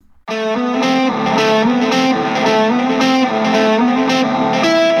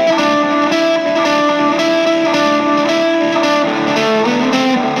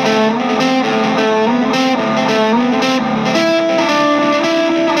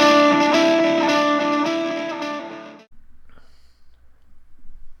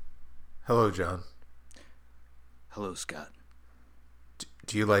Hello, John. Hello, Scott.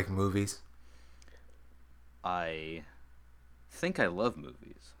 Do you like movies? I think I love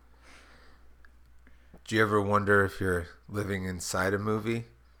movies. Do you ever wonder if you're living inside a movie,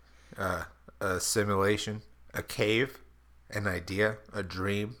 uh, a simulation, a cave, an idea, a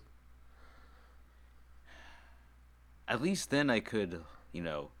dream? At least then I could,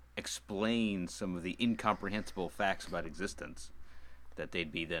 explain some of the incomprehensible facts about existence that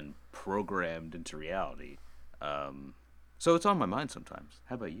they'd be then programmed into reality. Um, so it's on my mind sometimes.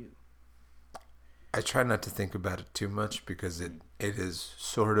 How about you? I try not to think about it too much because it is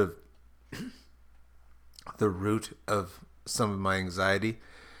sort of the root of some of my anxiety.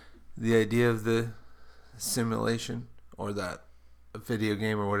 The idea of the simulation or that video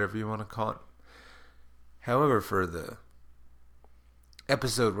game or whatever you want to call it. However, for the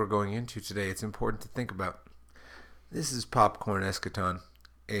episode we're going into today, it's important to think about. This is Popcorn Eschaton,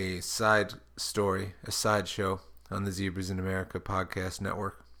 a side story, a side show on the Zebras in America podcast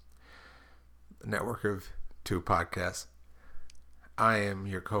network, a network of two podcasts. I am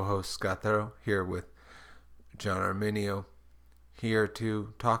your co-host, Scott Thorough, here with John Arminio, here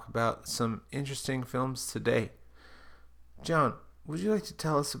to talk about some interesting films today. John, would you like to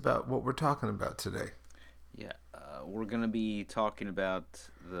tell us about what we're talking about today? Yeah, we're going to be talking about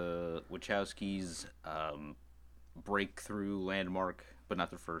the Wachowskis' breakthrough landmark, but not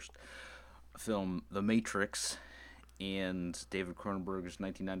their first film, The Matrix, and David Cronenberg's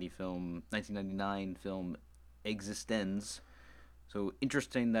 1999 film eXistenZ. So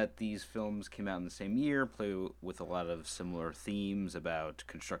interesting that these films came out in the same year, play with a lot of similar themes about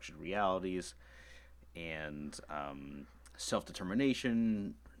constructed realities and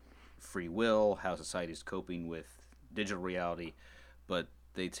self-determination, free will, how society is coping with digital reality, but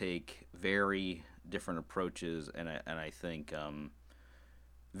they take very different approaches, and I think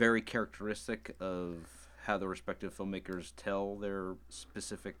very characteristic of how the respective filmmakers tell their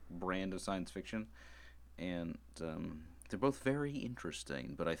specific brand of science fiction, and they're both very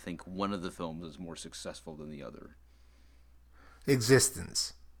interesting. But I think one of the films is more successful than the other.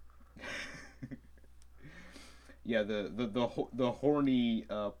 eXistenZ. Yeah, the horny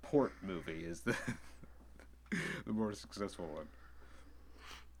port movie is the the more successful one.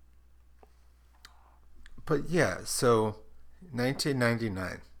 But yeah, so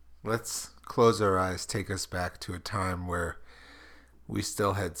 1999. Let's close our eyes, take us back to a time where we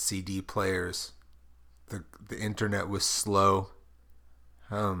still had CD players. The internet was slow.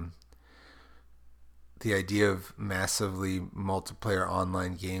 Um, the idea of massively multiplayer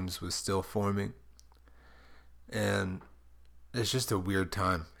online games was still forming. And it's just a weird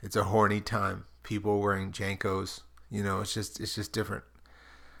time. It's a horny time. People wearing Jankos. It's just different.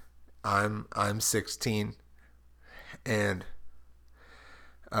 I'm 16 and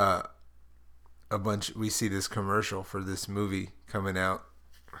uh we see this commercial for this movie coming out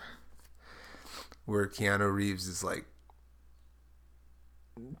where Keanu Reeves is like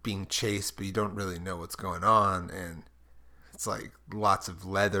being chased, but you don't really know what's going on, and it's like lots of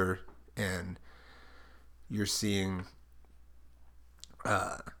leather, and you're seeing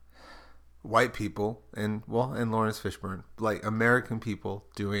white people and Lawrence Fishburne, like American people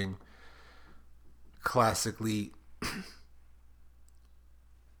doing classically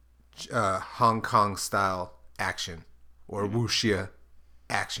Hong Kong style action or wuxia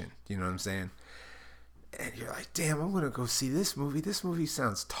action. You know what I'm saying? And you're like, damn, I'm gonna go see this movie. This movie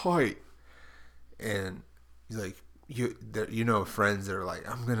sounds tight. And you're like, friends that are like,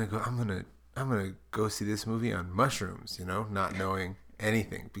 I'm gonna go see this movie on mushrooms. Not knowing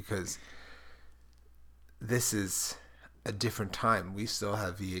anything because this is a different time. We still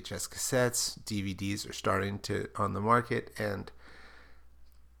have VHS cassettes, DVDs are starting to on the market, and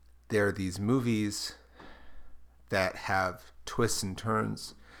there are these movies that have twists and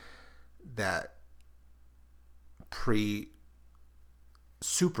turns that pre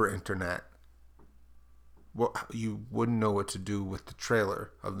super internet, well, you wouldn't know what to do with the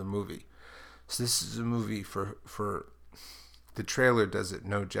trailer of the movie. So this is a movie for the trailer does it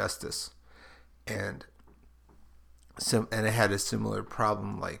no justice, and and it had a similar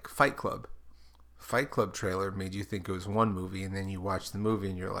problem like Fight Club. Fight Club trailer made you think it was one movie, and then you watch the movie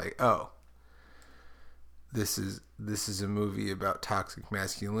and you're like, oh, this is a movie about toxic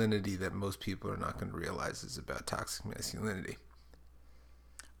masculinity that most people are not going to realize is about toxic masculinity.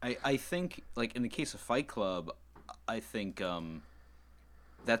 I think, like, in the case of Fight Club, I think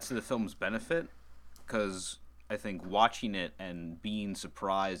that's to the film's benefit, because I think watching it and being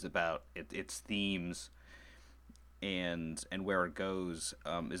surprised about its themes and where it goes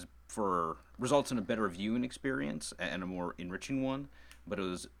is for results in a better viewing experience and a more enriching one. but it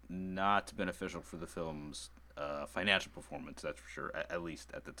was not beneficial for the film's financial performance. That's for sure, at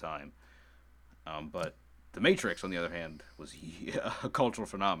least at the time. But The Matrix, on the other hand, was a cultural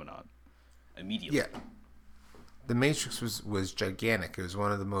phenomenon immediately. Yeah, The Matrix was gigantic. It was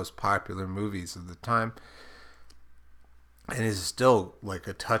one of the most popular movies of the time, and is still like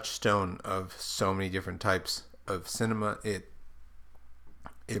a touchstone of so many different types of cinema. It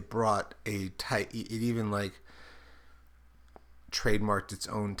brought a type. It even like trademarked its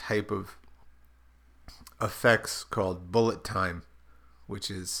own type of effects called bullet time, which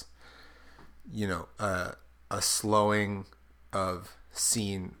is, a slowing of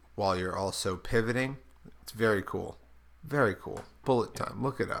scene while you're also pivoting. It's very cool. Very cool. Bullet time.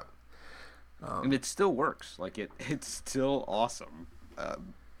 Look it up. And it still works. Like it's still awesome.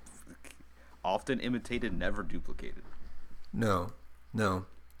 Often imitated, never duplicated. No.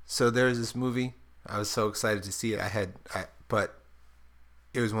 So there's this movie. I was so excited to see it. But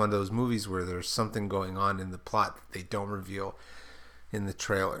it was one of those movies where there's something going on in the plot that they don't reveal in the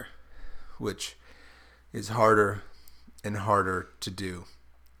trailer, which is harder and harder to do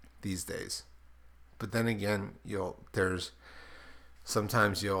these days. But then again, they'll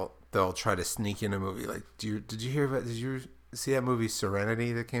try to sneak in a movie. Like, did you see that movie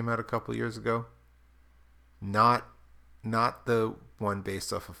Serenity that came out a couple years ago? Not the one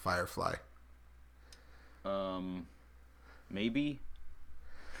based off of Firefly. Maybe.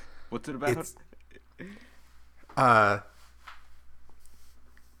 What's it about?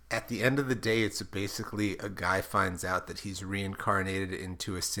 At the end of the day, it's basically a guy finds out that he's reincarnated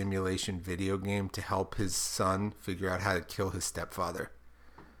into a simulation video game to help his son figure out how to kill his stepfather.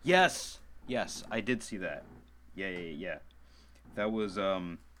 Yes, I did see that. Yeah. That was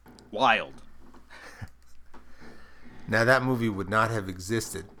wild. Now, that movie would not have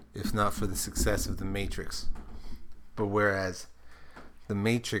existed if not for the success of The Matrix. But whereas The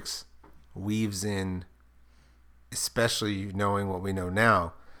Matrix weaves in, especially knowing what we know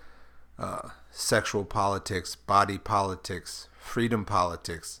now, sexual politics, body politics, freedom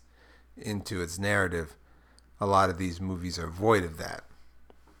politics into its narrative, a lot of these movies are void of that.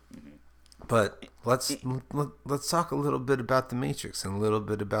 But let's talk a little bit about The Matrix and a little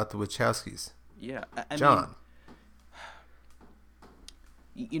bit about the Wachowskis. Yeah, John.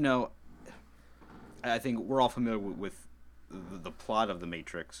 I think we're all familiar with the plot of The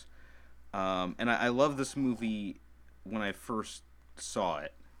Matrix. And I love this movie when I first saw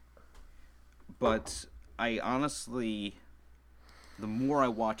it. But I honestly, the more I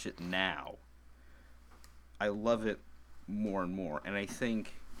watch it now, I love it more and more. And I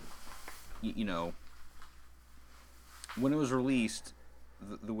think, when it was released,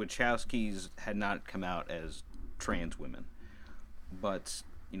 the Wachowskis had not come out as trans women. But,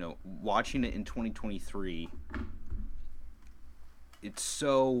 watching it in 2023, it's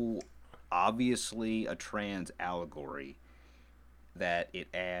so obviously a trans allegory that it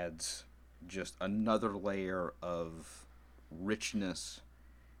adds just another layer of richness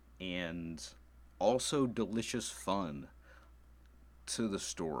and also delicious fun to the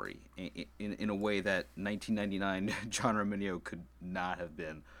story in a way that 1999 John Romero could not have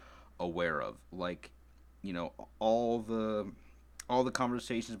been aware of. Like, all the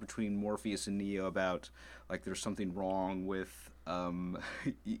conversations between Morpheus and Neo about, like, there's something wrong with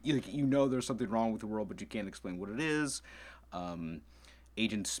there's something wrong with the world, but you can't explain what it is.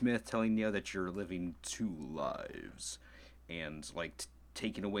 Agent Smith telling Neo that you're living two lives, and like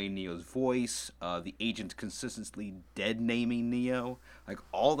taking away Neo's voice. The agent consistently dead naming Neo. Like,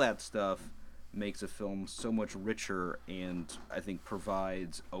 all that stuff makes a film so much richer, and I think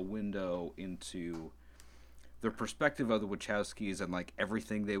provides a window into the perspective of the Wachowskis and like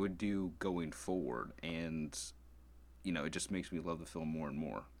everything they would do going forward. And it just makes me love the film more and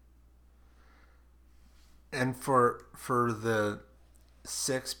more. And for the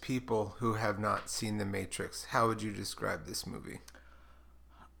 6 people who have not seen The Matrix, how would you describe this movie?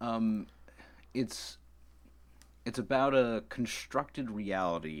 It's about a constructed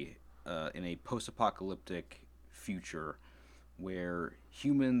reality in a post-apocalyptic future where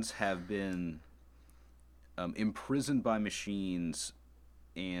humans have been imprisoned by machines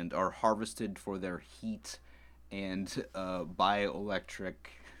and are harvested for their heat and bioelectric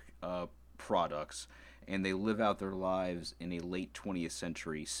products, and they live out their lives in a late 20th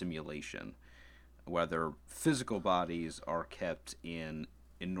century simulation where their physical bodies are kept in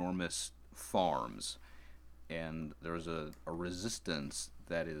enormous farms, and there's a resistance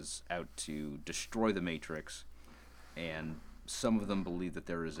that is out to destroy the Matrix, and some of them believe that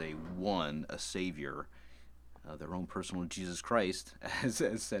there is a savior, their own personal Jesus Christ, as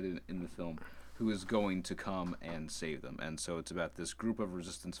said in the film, who is going to come and save them. And so it's about this group of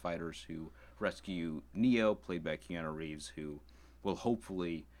resistance fighters who rescue Neo, played by Keanu Reeves, who will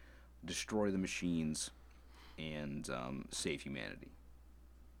hopefully destroy the machines and save humanity.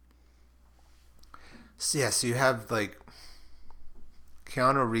 So, yeah, so you have, like,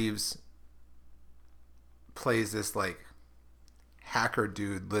 Keanu Reeves plays this, like, hacker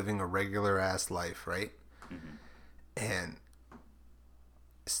dude living a regular-ass life, right? Mm-hmm. And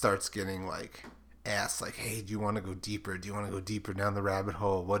starts getting, like, asked, like, hey, do you want to go deeper? Do you want to go deeper down the rabbit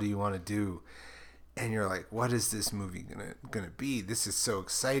hole? What do you want to do? And you're like, what is this movie gonna be? This is so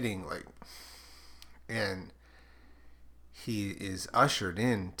exciting. Like, and he is ushered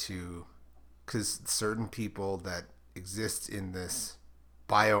into, because certain people that exist in this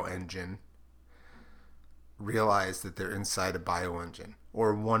bioengine realize that they're inside a bioengine,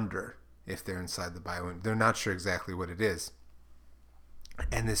 or wonder if they're inside the bioengine. They're not sure exactly what it is.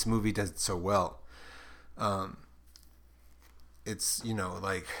 And this movie does it so well. It's,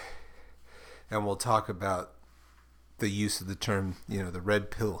 like, and we'll talk about the use of the term, the red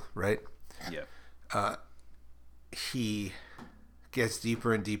pill, right? Yeah. He gets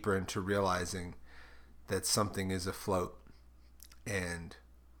deeper and deeper into realizing that something is afloat. And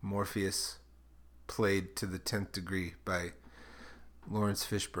Morpheus, played to the 10th degree by Lawrence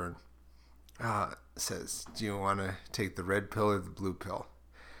Fishburne, says, do you want to take the red pill or the blue pill?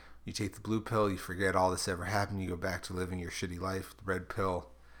 You take the blue pill, you forget all this ever happened, you go back to living your shitty life. The red pill,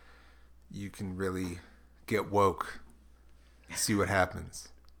 you can really get woke, see what happens.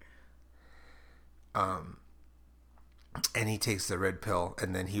 And he takes the red pill,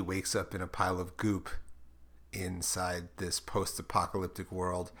 and then he wakes up in a pile of goop inside this post-apocalyptic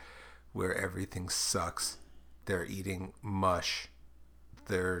world where everything sucks. They're eating mush.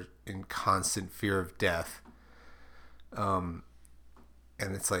 They're in constant fear of death.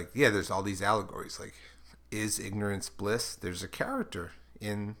 And it's like, yeah, there's all these allegories. Like, is ignorance bliss? There's a character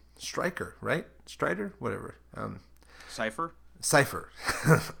in Stryker, right? Strider? Whatever. Cypher? Cypher.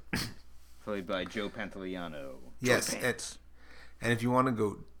 Played by Joe Pantoliano. Yes. And if you want to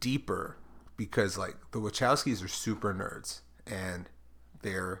go deeper, because, like, the Wachowskis are super nerds, and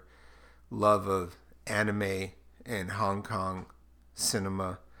their love of anime and Hong Kong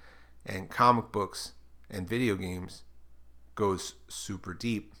cinema and comic books and video games goes super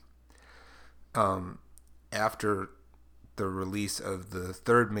deep. After the release of the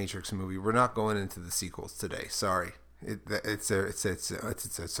third Matrix movie, we're not going into the sequels today. Sorry, it's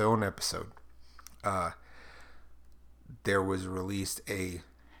its own episode. There was released a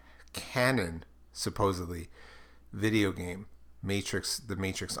canon, supposedly, video game, The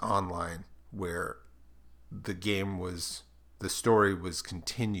Matrix Online, where the story was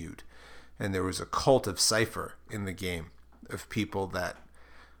continued, and there was a cult of Cypher in the game, of people that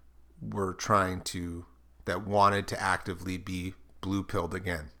wanted to actively be blue-pilled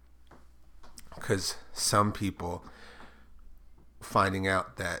again. Because some people, finding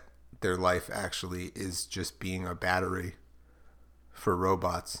out that their life actually is just being a battery for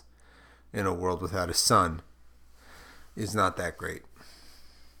robots in a world without a sun, is not that great.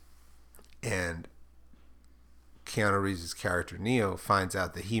 And Keanu Reeves' character Neo finds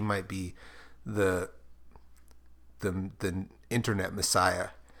out that he might be the internet messiah,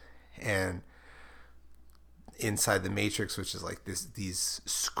 and inside the Matrix, which is like these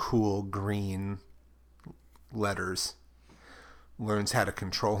cool green letters, learns how to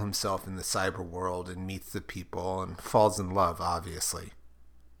control himself in the cyber world and meets the people and falls in love, obviously.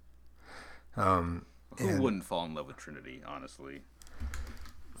 Who wouldn't fall in love with Trinity, honestly?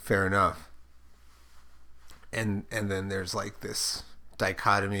 Fair enough. And then there's like this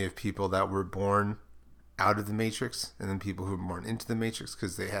dichotomy of people that were born out of the Matrix, and then people who were born into the Matrix,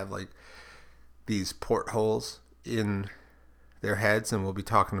 because they have like these portholes in their heads. And we'll be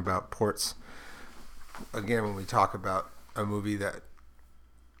talking about ports again when we talk about a movie that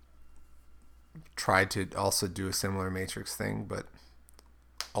tried to also do a similar Matrix thing, but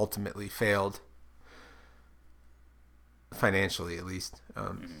ultimately failed, financially at least.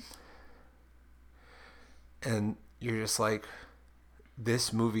 And you're just like,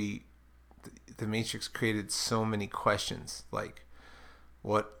 this movie, The Matrix, created so many questions. Like,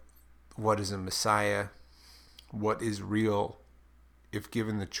 what is a messiah? What is real? If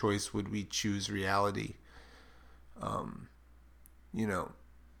given the choice, would we choose reality?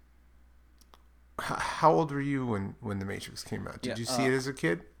 How old were you when The Matrix came out? Did you see it as a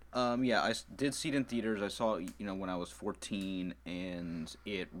kid? Yeah, I did see it in theaters. I saw it, when I was 14, and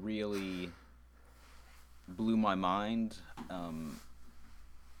it really blew my mind.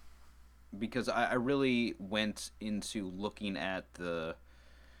 Because I really went into looking at the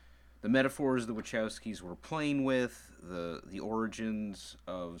the metaphors the Wachowskis were playing with, the origins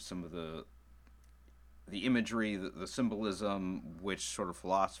of some of the imagery, the symbolism, which sort of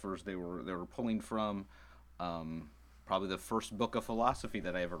philosophers they were pulling from. Probably the first book of philosophy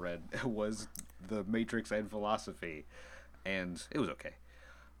that I ever read was The Matrix and Philosophy, and it was okay.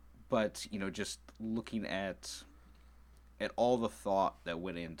 But just looking at all the thought that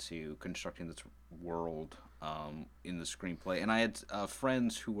went into constructing this world in the screenplay, and I had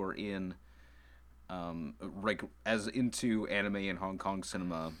friends who were in like as into anime and Hong Kong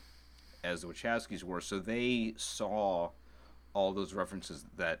cinema as the Wachowskis were, so they saw all those references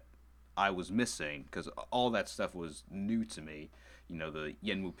that I was missing because all that stuff was new to me. The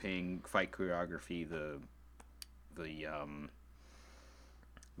Yen Wu Ping fight choreography, the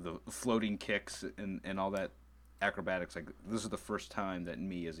floating kicks and all that acrobatics. Like this is the first time that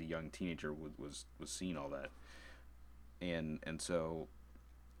me as a young teenager was seeing all that, and so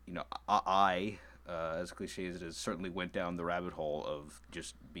I as cliche as it is, certainly went down the rabbit hole of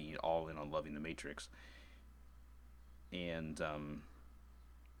just being all in on loving the Matrix, and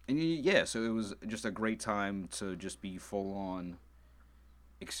yeah, so it was just a great time to just be full on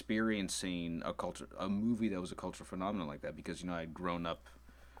experiencing a movie that was a cultural phenomenon like that, because I'd grown up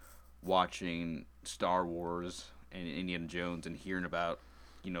watching Star Wars and Indiana Jones and hearing about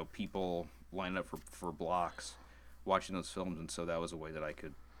people lining up for blocks watching those films, and so that was a way that I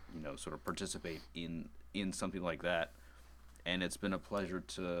could sort of participate in something like that. And it's been a pleasure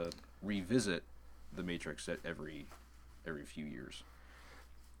to revisit the Matrix at every few years.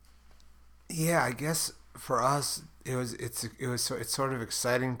 Yeah, I guess for us it's sort of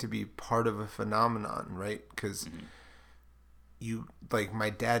exciting to be part of a phenomenon, right? Because you like my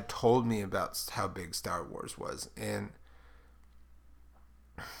dad told me about how big Star Wars was, and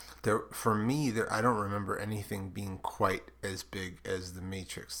for me I don't remember anything being quite as big as the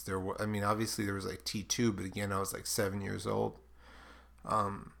Matrix. I mean, obviously there was like T2, but again, I was like 7 years old.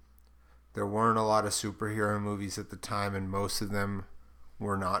 There weren't a lot of superhero movies at the time, and most of them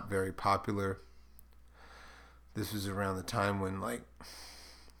were not very popular. This was around the time when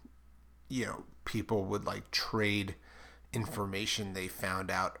people would like trade information they found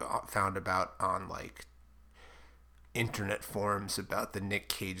about on like internet forums about the Nick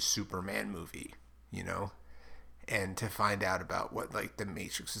Cage Superman movie, and to find out about what like the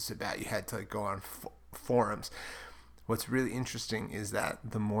Matrix is about, you had to like go on forums. What's really interesting is that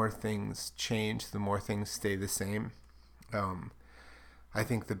the more things change, the more things stay the same. I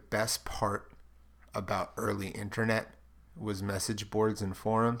think the best part about early internet was message boards and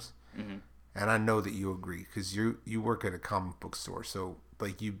forums. Mm-hmm. And I know that you agree because you work at a comic book store, so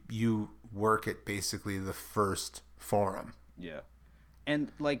like you work at basically the first forum. Yeah,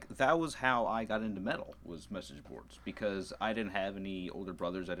 and like that was how I got into metal, was message boards, because I didn't have any older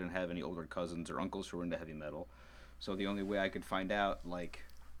brothers, I didn't have any older cousins or uncles who were into heavy metal, so the only way I could find out like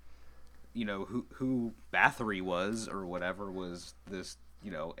who Bathory was or whatever was this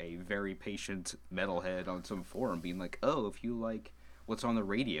a very patient metalhead on some forum being like, oh, if you like what's on the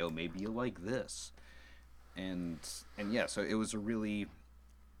radio, maybe you like this, and yeah, so it was a really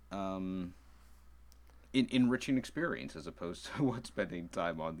enriching experience as opposed to what spending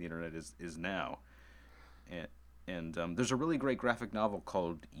time on the internet is now. And there's a really great graphic novel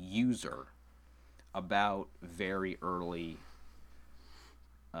called User about very early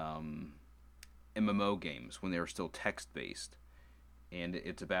MMO games when they were still text based, and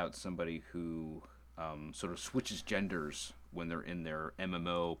it's about somebody who sort of switches genders when they're in their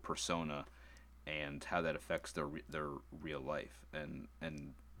MMO persona, and how that affects their real life. And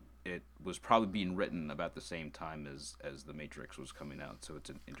it was probably being written about the same time as The Matrix was coming out. So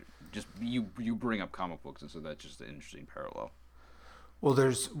it's just you bring up comic books, and so that's just an interesting parallel. Well,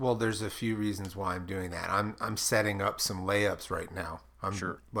 there's a few reasons why I'm doing that. I'm setting up some layups right now.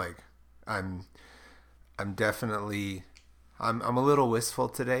 I'm definitely I'm a little wistful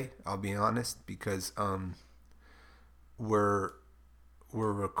today, I'll be honest, because we're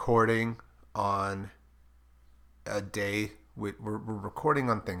recording on a day we're recording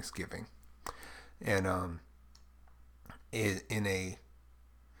on Thanksgiving, and if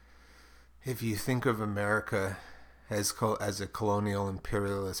you think of America as a colonial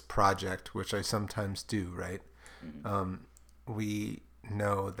imperialist project, which I sometimes do, right? Mm-hmm. We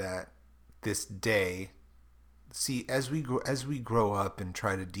know that this day, as we grow up and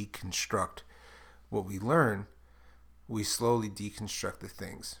try to deconstruct what we learn, we slowly deconstruct the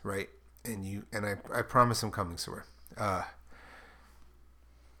things, right? And I promise I'm coming somewhere.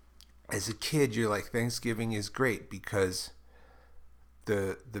 As a kid, you're like, Thanksgiving is great because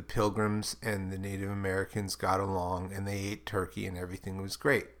the Pilgrims and the Native Americans got along and they ate turkey and everything was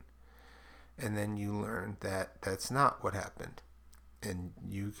great. And then you learn that that's not what happened. And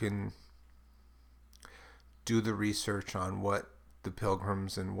you can do the research on what the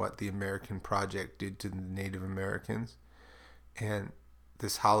Pilgrims and what the American Project did to the Native Americans. And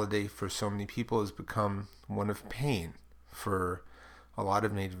this holiday for so many people has become one of pain. For a lot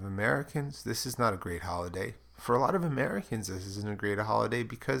of Native Americans, this is not a great holiday. For a lot of Americans, this isn't a great holiday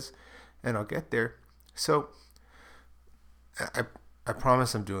because, and I'll get there. So, I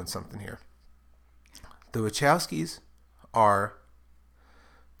promise I'm doing something here. The Wachowskis are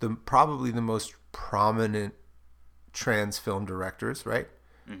probably the most prominent trans film directors, right?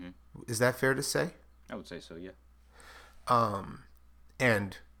 Mm-hmm. Is that fair to say? I would say so, yeah.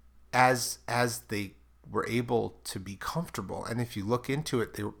 And as they were able to be comfortable, and if you look into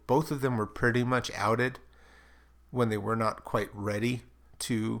it, both of them were pretty much outed when they were not quite ready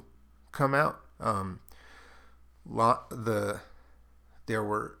to come out. There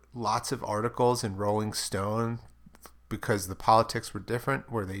were lots of articles in Rolling Stone because the politics were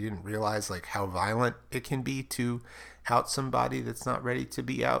different, where they didn't realize like how violent it can be to out somebody that's not ready to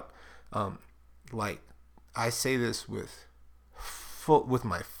be out. Like I say this with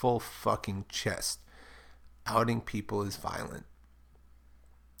my full fucking chest. Outing people is violent.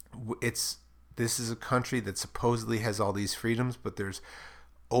 This is a country that supposedly has all these freedoms, but there's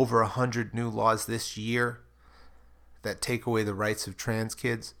over 100 new laws this year that take away the rights of trans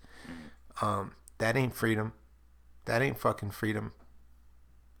kids. That ain't freedom. That ain't fucking freedom.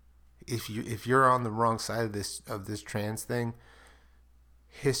 If you're on the wrong side of this trans thing,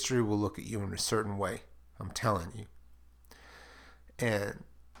 history will look at you in a certain way. I'm telling you. And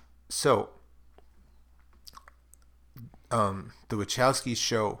so, the Wachowskis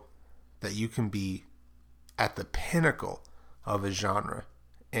show that you can be at the pinnacle of a genre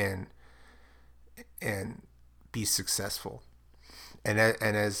and be successful. And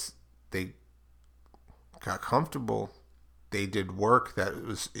as they got comfortable, they did work that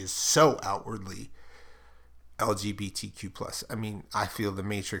is so outwardly LGBTQ plus. I mean, I feel The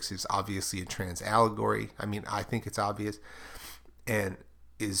Matrix is obviously a trans allegory. I mean, I think it's obvious, and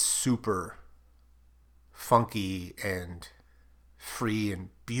is super funky and free and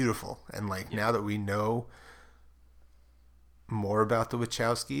beautiful. And like now that we know more about the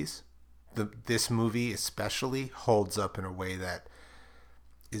Wachowskis, this movie especially holds up in a way that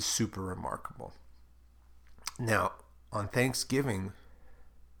is super remarkable. Now, on Thanksgiving,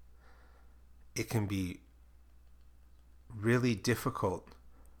 it can be really difficult.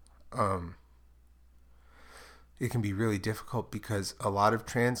 It can be really difficult because a lot of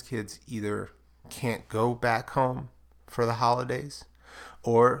trans kids either can't go back home for the holidays,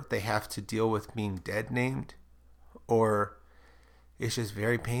 or they have to deal with being dead named, or it's just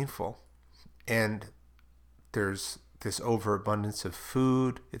very painful. And there's this overabundance of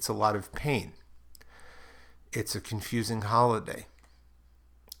food. It's a lot of pain. It's a confusing holiday.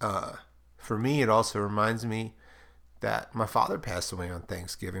 For me, it also reminds me that my father passed away on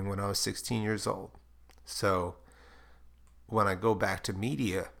Thanksgiving when I was 16 years old. So when I go back to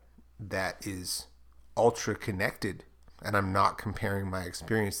media that is ultra connected, and I'm not comparing my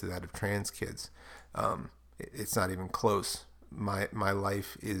experience to that of trans kids, it's not even close. My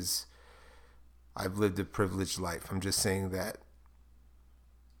life is, I've lived a privileged life. I'm just saying that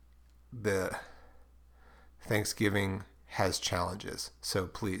the Thanksgiving has challenges. So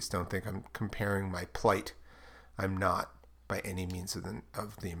please don't think I'm comparing my plight. I'm not by any means of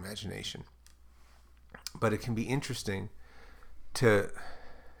the imagination. But it can be interesting to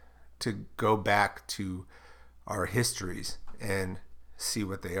go back to our histories and see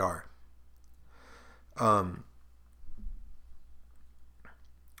what they are. The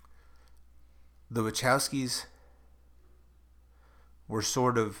Wachowskis were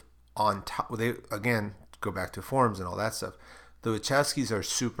sort of on top. They, again, go back to forums and all that stuff. The Wachowskis are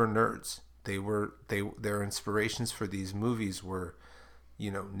super nerds. Their inspirations for these movies were,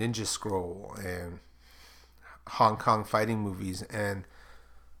 Ninja Scroll and Hong Kong fighting movies, and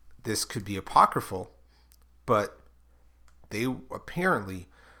this could be apocryphal, but they apparently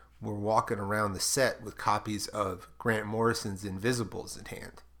were walking around the set with copies of Grant Morrison's Invisibles in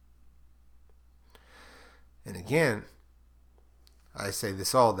hand. And again, I say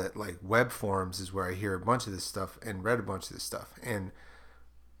this all that like web forums is where I hear a bunch of this stuff and read a bunch of this stuff. And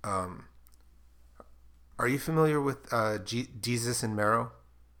are you familiar with Jesus and Mero?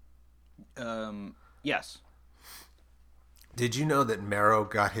 Yes. Did you know that Mero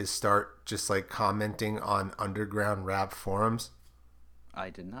got his start just like commenting on underground rap forums? I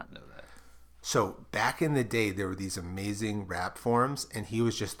did not know that. So back in the day, there were these amazing rap forums, and he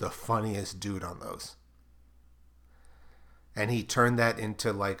was just the funniest dude on those. And he turned that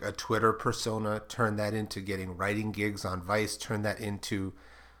into like a Twitter persona, turned that into getting writing gigs on Vice, turned that into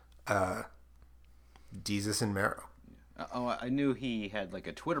Jesus and Mero. Oh, I knew he had like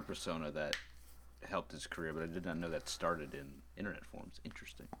a Twitter persona that helped his career, but I did not know that started in internet forums.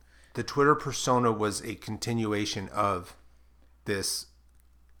 Interesting. The Twitter persona was a continuation of this,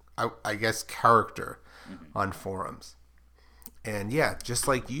 I guess, character on forums. And yeah, just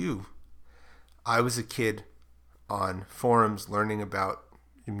like you, I was a kid on forums learning about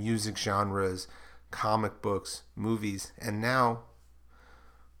music genres, comic books, movies, and now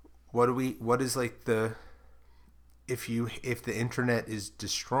what is like the if the internet is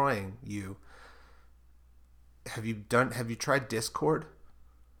destroying you, have you tried Discord?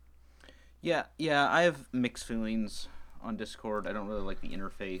 Yeah, I have mixed feelings on Discord. I don't really like the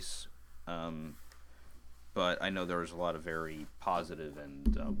interface, but I know there's a lot of very positive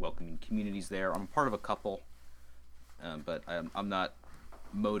and welcoming communities there. I'm part of a couple, but I'm not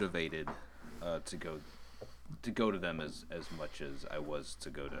motivated to go to them as much as I was to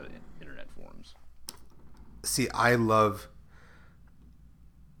go to internet forums. See, I love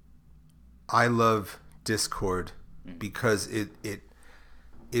Discord because it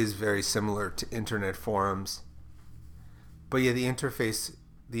is very similar to internet forums. But yeah, the interface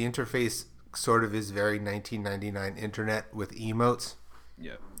sort of is very 1999 internet with emotes.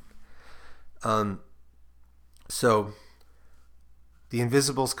 Yeah. So the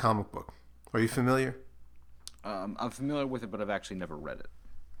Invisibles comic book. Are you familiar? I'm familiar with it, but I've actually never read it.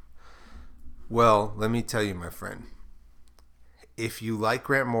 Well, let me tell you, my friend. If you like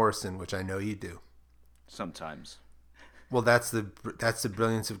Grant Morrison, which I know you do, Sometimes. well, that's the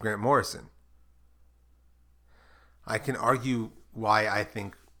brilliance of Grant Morrison. I can argue why I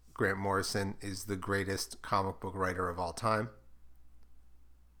think Grant Morrison is the greatest comic book writer of all time.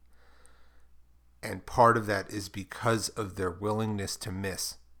 And part of that is because of their willingness to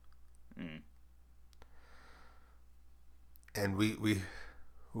miss. Mm. And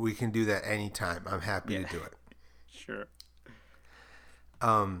we can do that anytime. I'm happy to do it. Sure.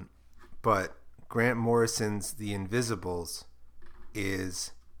 But Grant Morrison's The Invisibles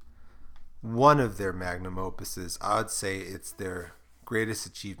is one of their magnum opuses. I'd say it's their greatest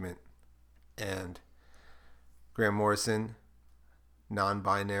achievement. And Grant Morrison,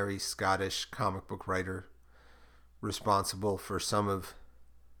 non-binary Scottish comic book writer, responsible for some of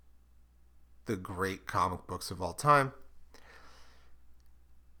the great comic books of all time,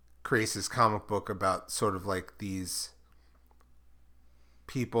 creates this comic book about sort of like these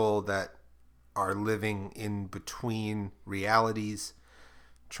people that are living in between realities,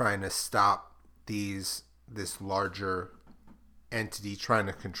 trying to stop this larger entity trying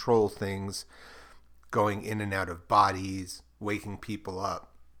to control things, going in and out of bodies, waking people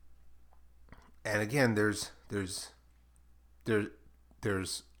up. And again, there's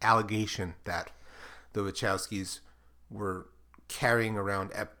allegation that the Wachowskis were carrying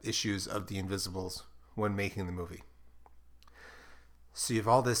around issues of The Invisibles when making the movie. So you have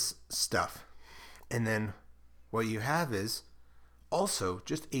all this stuff. And then what you have is also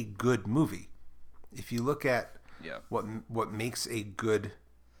just a good movie. If you look at what makes a good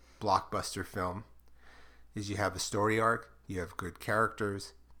blockbuster film, is you have a story arc, you have good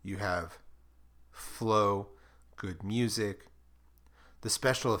characters, you have flow, good music. The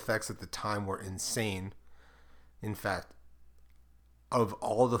special effects at the time were insane. In fact, of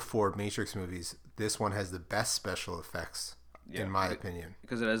all the four Matrix movies, this one has the best special effects, in my opinion.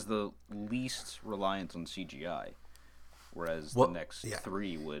 Because it has the least reliance on CGI, whereas the next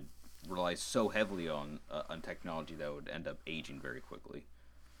three would rely so heavily on technology that would end up aging very quickly.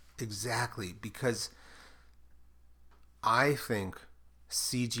 Exactly, because I think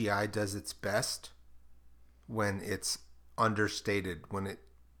CGI does its best when it's understated, when it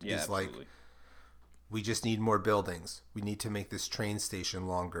is absolutely. Like, we just need more buildings. We need to make this train station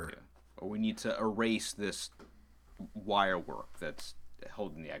longer. Yeah. Or we need to erase this wire work that's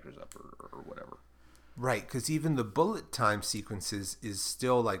holding the actors up or whatever. Right, because even the bullet time sequences is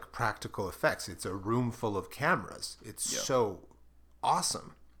still like practical effects. It's a room full of cameras. It's so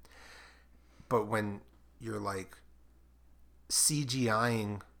awesome. But when you're like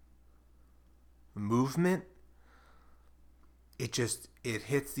CGIing movement, it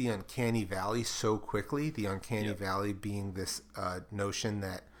hits the uncanny valley so quickly. The uncanny valley being this notion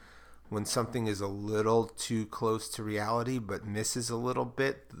that when something is a little too close to reality but misses a little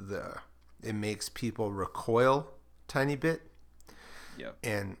bit, it makes people recoil a tiny bit. Yeah.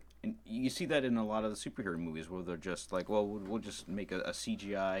 And you see that in a lot of the superhero movies where they're just like, well, we'll just make a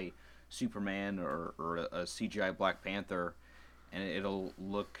CGI Superman or a CGI Black Panther, and it'll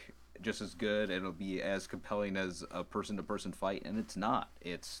look just as good and it'll be as compelling as a person-to-person fight, and it's not.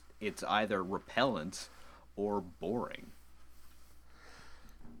 It's either repellent or boring.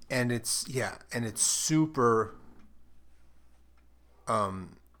 And it's super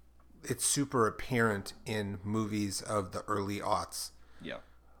it's super apparent in movies of the early aughts. Yeah.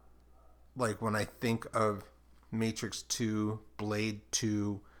 Like when I think of Matrix 2, Blade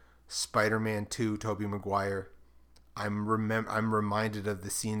 2, Spider-Man 2, Tobey Maguire, I'm reminded of the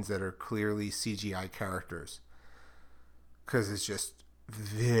scenes that are clearly CGI characters, because it's just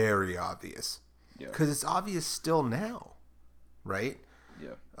very obvious. Yeah. Because it's obvious still now, right?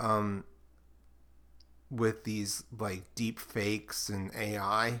 Yeah. With these like deep fakes and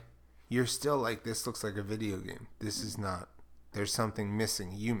AI, you're still like, this looks like a video game. This is not. There's something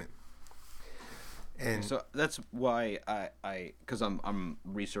missing, human. And so that's why because I'm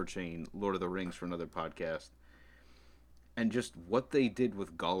researching Lord of the Rings for another podcast, and just what they did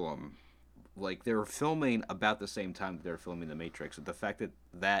with Gollum, like they were filming about the same time that they were filming The Matrix. The fact that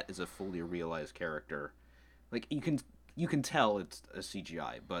that is a fully realized character, like you can tell it's a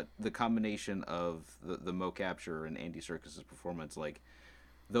CGI, but the combination of the mo capture and Andy Serkis's performance, like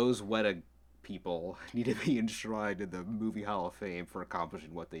those Weta people need to be enshrined in the Movie Hall of Fame for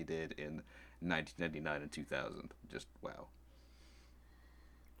accomplishing what they did in 1999 and 2000. Just wow.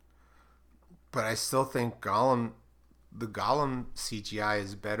 but I still think the Gollum CGI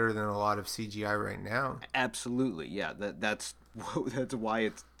is better than a lot of CGI right now. Absolutely, yeah. That's that's why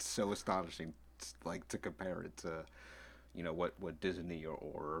it's so astonishing, like to compare it to, what Disney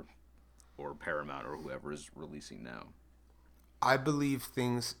or Paramount or whoever is releasing now. I believe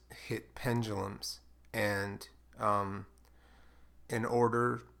things hit pendulums, and in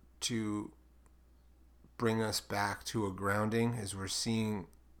order to bring us back to a grounding, as we're seeing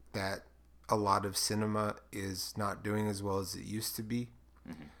that a lot of cinema is not doing as well as it used to be,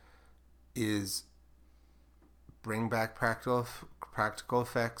 is bring back practical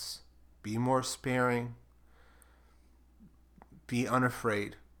effects, be more sparing, be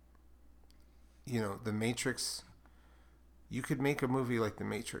unafraid. The Matrix, you could make a movie like The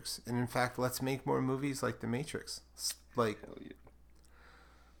Matrix. And in fact, let's make more movies like The Matrix. Like, Hell yeah.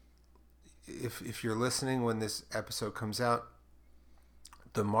 if you're listening when this episode comes out,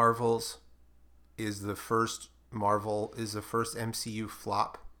 The Marvels is the first MCU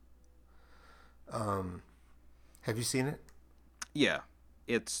flop. Have you seen it? Yeah,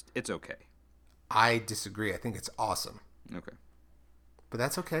 it's okay. I disagree. I think it's awesome. Okay. But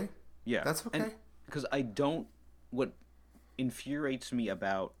that's okay. Yeah, That's okay. Because I don't. What infuriates me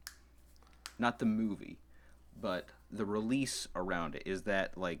about not the movie, but the release around it is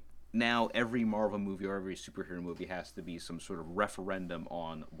that like now every Marvel movie or every superhero movie has to be some sort of referendum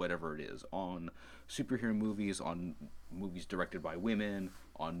on whatever it is, on superhero movies, on movies directed by women,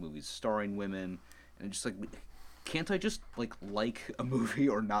 on movies starring women, and just like, can't I just like a movie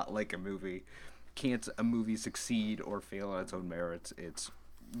or not like a movie? Can't a movie succeed or fail on its own merits? It's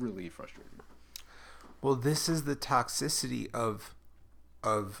really frustrating. Well, this is the toxicity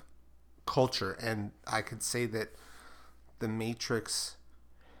of culture, and I could say that the Matrix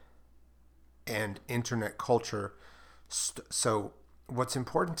and internet culture. So, what's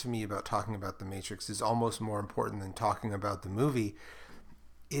important to me about talking about the Matrix is almost more important than talking about the movie.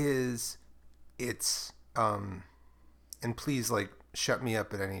 Is it's and please like shut me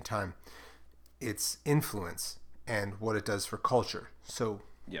up at any time. Its influence and what it does for culture. So,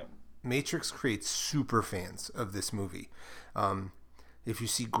 Yeah. Matrix creates super fans of this movie. If you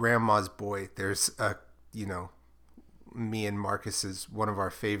see Grandma's Boy, there's me and Marcus's one of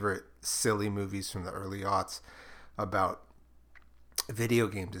our favorite silly movies from the early aughts about video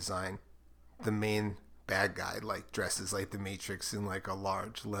game design. The main bad guy like dresses like the Matrix in like a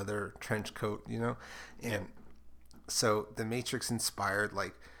large leather trench coat, and so the Matrix inspired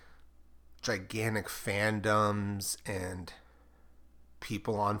like gigantic fandoms and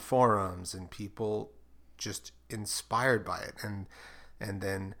people on forums and people just inspired by it, and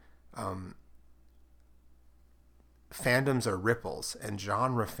then fandoms are ripples, and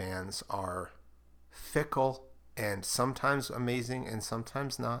genre fans are fickle and sometimes amazing and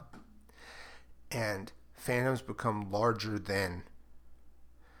sometimes not, and fandoms become larger than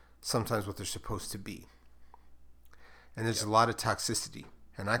sometimes what they're supposed to be, and there's a lot of toxicity,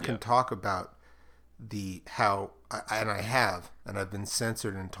 and I can talk about I've been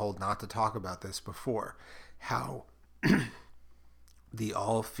censored and told not to talk about this before, how the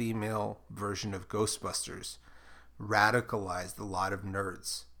all-female version of Ghostbusters radicalized a lot of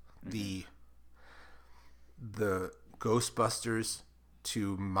nerds. Mm-hmm. The Ghostbusters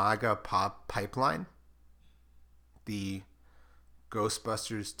to MAGA pop pipeline, the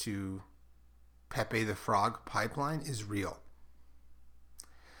Ghostbusters to Pepe the Frog pipeline is real.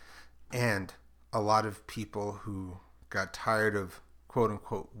 And a lot of people who got tired of quote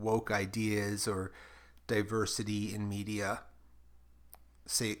unquote woke ideas or diversity in media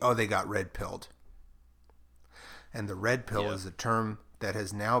say, oh, they got red pilled. And the red pill is a term that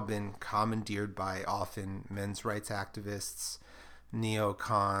has now been commandeered by often men's rights activists,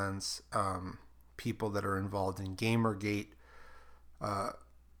 neocons, people that are involved in Gamergate,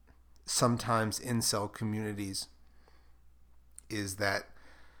 sometimes incel communities, is that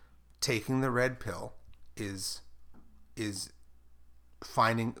taking the red pill is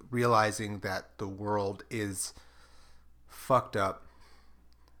realizing that the world is fucked up,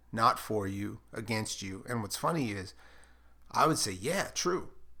 not for you, against you. And what's funny is, I would say, yeah, true.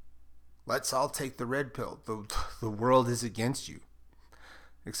 Let's all take the red pill. The world is against you.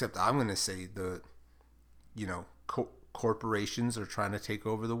 Except I'm going to say corporations are trying to take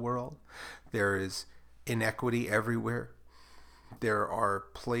over the world. There is inequity everywhere.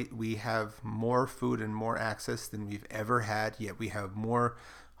 We have more food and more access than we've ever had, yet we have more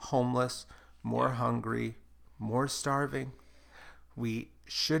homeless, more hungry, more starving. We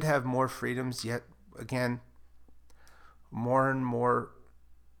should have more freedoms, yet again, more and more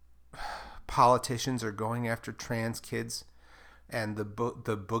politicians are going after trans kids, and the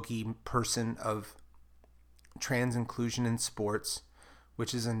boogie person of trans inclusion in sports,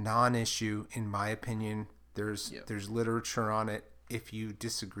 which is a non-issue in my opinion. There's literature on it. If you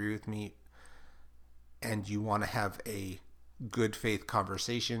disagree with me and you want to have a good faith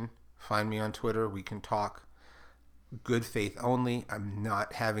conversation, find me on Twitter. We can talk. Good faith only. I'm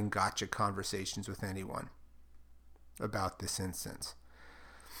not having gotcha conversations with anyone about this instance.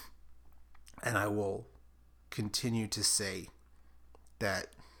 And I will continue to say that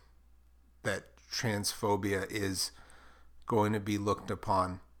transphobia is going to be looked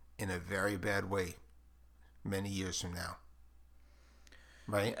upon in a very bad way many years from now.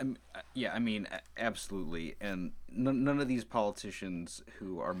 Right? I mean, absolutely. And none of these politicians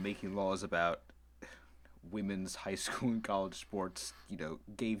who are making laws about women's high school and college sports,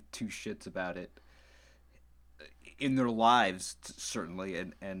 gave two shits about it in their lives, certainly,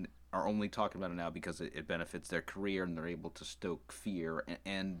 and are only talking about it now because it benefits their career and they're able to stoke fear.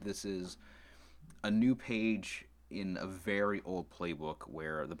 And this is a new page in a very old playbook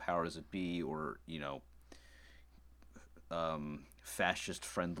where the powers that be, or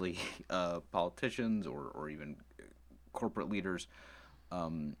fascist-friendly politicians or even corporate leaders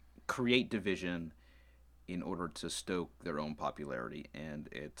create division in order to stoke their own popularity, and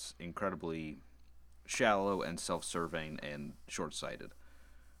it's incredibly shallow and self-serving and short-sighted,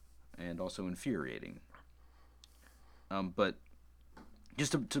 and also infuriating. But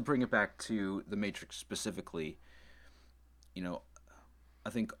just to bring it back to The Matrix specifically, I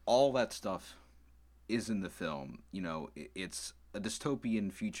think all that stuff is in the film. It's a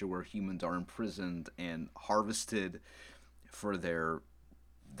dystopian future where humans are imprisoned and harvested for their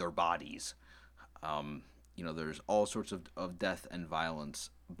bodies. There's all sorts of death and violence,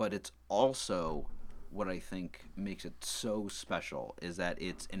 but it's also what I think makes it so special is that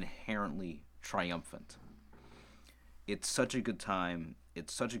it's inherently triumphant. It's such a good time.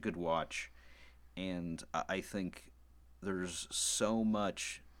 It's such a good watch. And I think there's so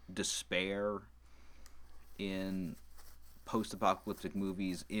much despair in post-apocalyptic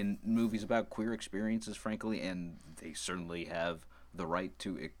movies, in movies about queer experiences, frankly, and they certainly have the right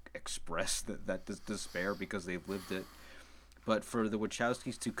to express that despair because they've lived it. But for the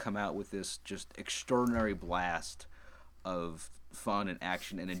Wachowskis to come out with this just extraordinary blast of fun and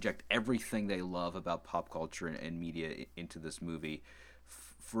action and inject everything they love about pop culture and media into this movie,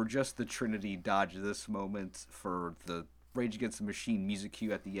 for just the Trinity dodge this moment, for the Rage Against the Machine music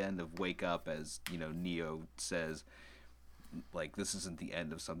cue at the end of Wake Up, as Neo says, like, this isn't the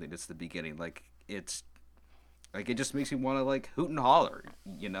end of something, it's the beginning. It just makes me want to hoot and holler,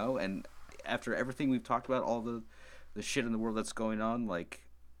 and after everything we've talked about, all the shit in the world that's going on,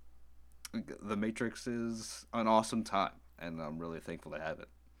 The Matrix is an awesome time, and I'm really thankful to have it.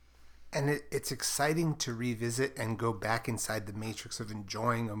 And it's exciting to revisit and go back inside the matrix of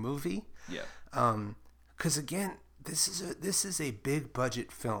enjoying a movie. Yeah. Because again, this is a big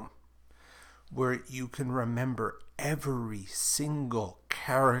budget film where you can remember every single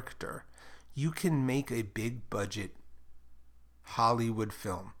character. You can make a big budget Hollywood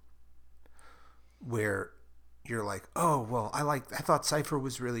film where you're like, oh well, I thought Cypher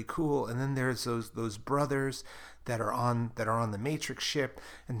was really cool, and then there's those brothers that are on the Matrix ship,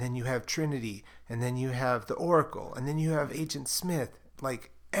 and then you have Trinity, and then you have the Oracle, and then you have Agent Smith.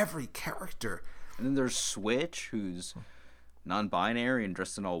 Every character. And then there's Switch, who's non-binary and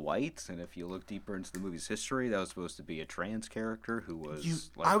dressed in all white. And if you look deeper into the movie's history, that was supposed to be a trans character who was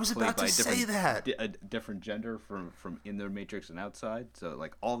I like was played about by to say that. a different gender from in the Matrix and outside. So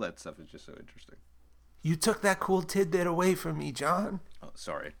like all that stuff is just so interesting. You took that cool tidbit away from me, John. Oh,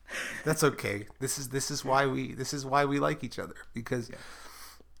 sorry. That's okay. This is why we like each other, because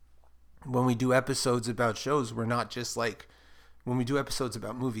when we do episodes about shows, we're not just like, when we do episodes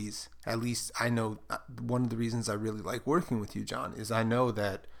about movies, at least I know one of the reasons I really like working with you, John, is I know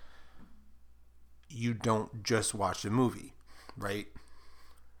that you don't just watch a movie, right?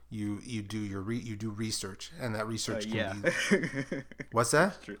 You do you do research, and that research can be what's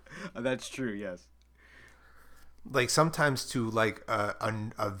that? That's true. That's true. Yes. Like sometimes to like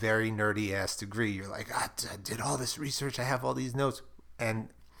a very nerdy ass degree, you're like, I did all this research, I have all these notes, and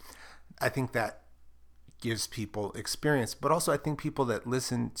I think that gives people experience. But also I think people that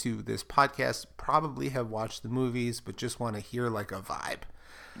listen to this podcast probably have watched the movies but just want to hear like a vibe.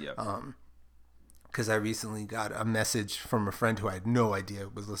 Yeah. Because I recently got a message from a friend who I had no idea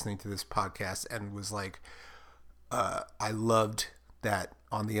was listening to this podcast, and was like, I loved that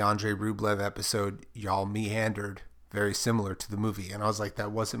on the Andrei Rublev episode, y'all meandered very similar to the movie. And I was like,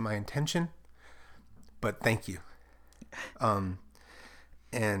 that wasn't my intention, but thank you.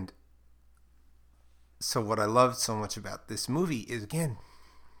 And so what I loved so much about this movie is, again,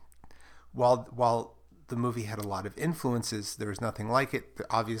 while the movie had a lot of influences, there was nothing like it.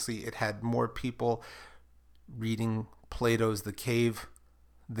 Obviously, it had more people reading Plato's The Cave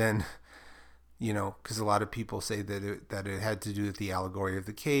than, because a lot of people say that it had to do with the allegory of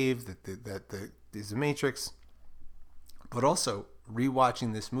the cave, that is a Matrix. But also,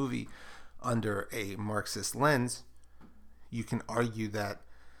 rewatching this movie under a Marxist lens, you can argue that,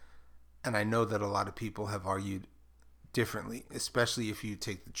 and I know that a lot of people have argued differently, especially if you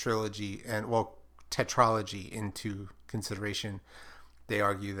take the trilogy and, tetralogy into consideration. They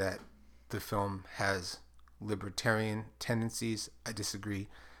argue that the film has libertarian tendencies. I disagree.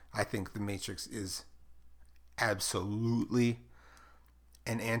 I think The Matrix is absolutely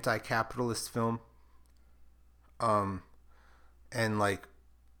an anti-capitalist film. And like,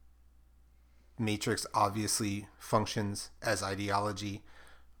 Matrix obviously functions as ideology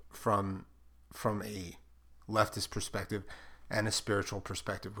from a leftist perspective and a spiritual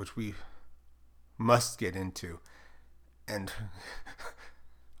perspective, which we must get into. And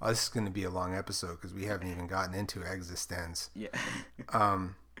this is going to be a long episode because we haven't even gotten into eXistenZ. Yeah.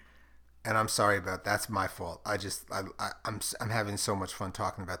 And I'm sorry about that. That's my fault. I'm having so much fun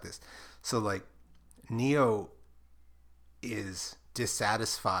talking about this. So like, Neo is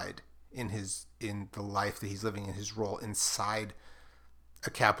dissatisfied in the life that he's living, in his role inside a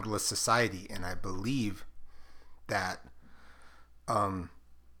capitalist society, and I believe that the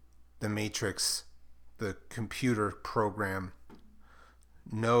Matrix, the computer program,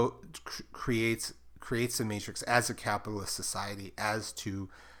 creates the Matrix as a capitalist society, as to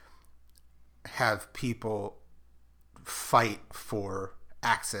have people fight for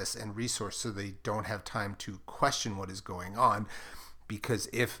access and resource, so they don't have time to question what is going on. Because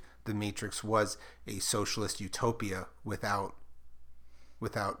if the Matrix was a socialist utopia with all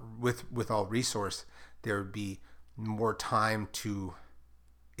resource, there would be more time to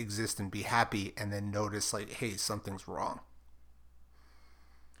exist and be happy, and then notice like, hey, something's wrong.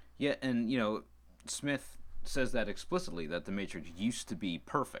 Yeah, and Smith says that explicitly, that the Matrix used to be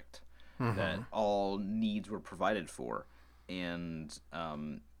perfect, that all needs were provided for, and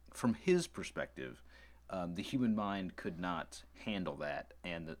from his perspective, the human mind could not handle that,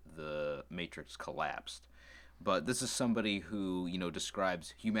 and the Matrix collapsed. But this is somebody who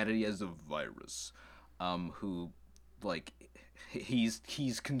describes humanity as a virus, who like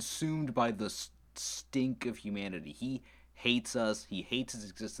he's consumed by the stink of humanity. He hates us. He hates his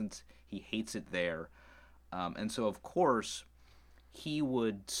existence. He hates it there, and so of course he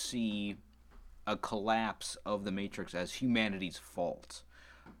would see a collapse of the Matrix as humanity's fault.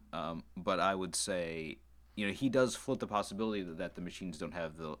 But I would say, he does float the possibility that the machines don't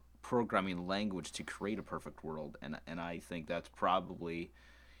have the programming language to create a perfect world, and I think that's probably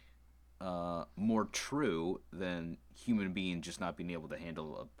more true than human beings just not being able to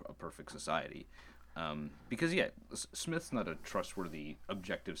handle a perfect society. Because Smith's not a trustworthy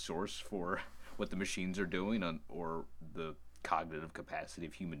objective source for what the machines are doing or the cognitive capacity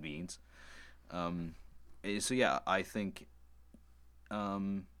of human beings. I think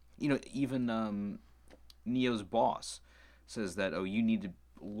even Neo's boss says that, you need to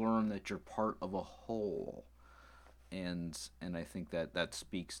learn that you're part of a whole, and I think that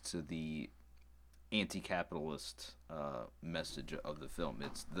speaks to the anti-capitalist message of the film.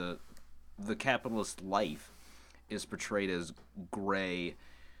 It's the capitalist life is portrayed as gray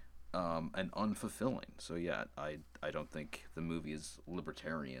and unfulfilling. So yeah, I don't think the movie is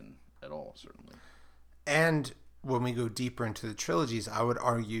libertarian at all, certainly. And when we go deeper into the trilogies, I would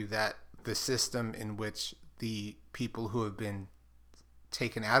argue that the system in which the people who have been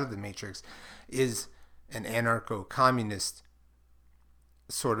taken out of the Matrix is an anarcho-communist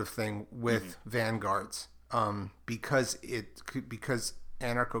sort of thing with vanguards, because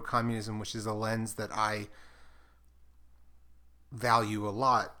anarcho-communism, which is a lens that I value a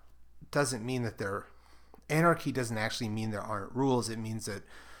lot, doesn't mean that anarchy doesn't actually mean there aren't rules. It means that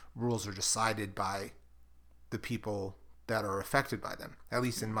rules are decided by the people that are affected by them, at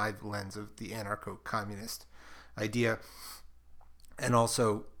least in my lens of the anarcho-communist idea. And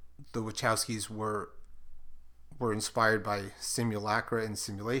also the Wachowskis were inspired by Simulacra and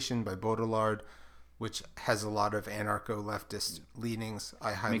Simulation by Baudrillard, which has a lot of anarcho-leftist leanings.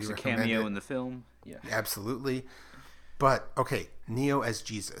 I highly Makes a recommend cameo it. in the film. Yeah. Absolutely. But okay, Neo as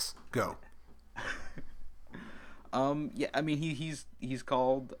Jesus. Go. Yeah, I mean he's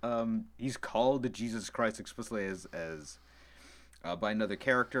called the Jesus Christ explicitly as by another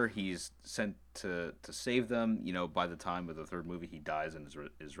character. He's sent to save them. You know, by the time of the third movie, he dies and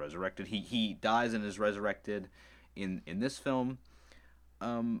is resurrected. He dies and is resurrected in this film.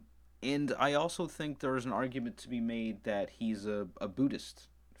 And I also think there is an argument to be made that he's a Buddhist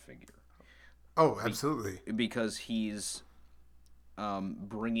figure. Oh, absolutely. Because he's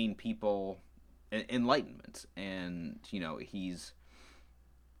bringing people enlightenment, and you know he's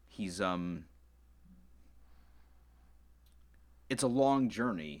it's a long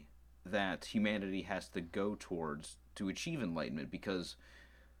journey that humanity has to go towards to achieve enlightenment, because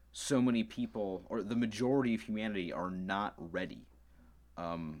so many people, or the majority of humanity, are not ready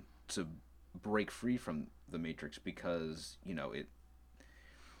to break free from the Matrix, because you know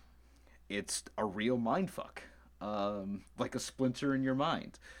it's a real mindfuck, like a splinter in your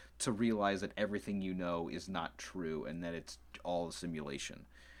mind, to realize that everything you know is not true and that it's all a simulation.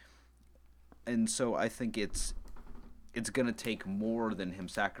 And so I think it's going to take more than him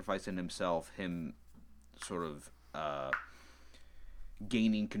sacrificing himself, him sort of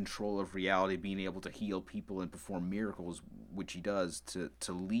gaining control of reality, being able to heal people and perform miracles, which he does, to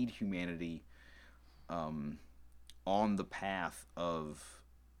lead humanity on the path of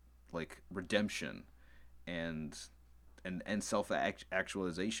like redemption and self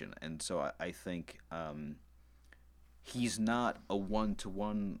actualization. And so I think he's not a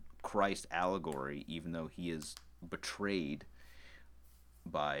one-to-one Christ allegory, even though he is betrayed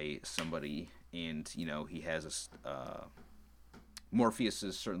by somebody, and you know he has a Morpheus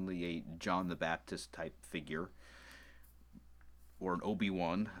is certainly a John the Baptist type figure, or an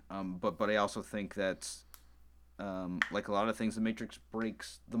Obi-Wan, but I also think that like a lot of things, the Matrix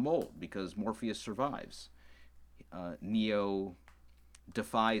breaks the mold because Morpheus survives. Neo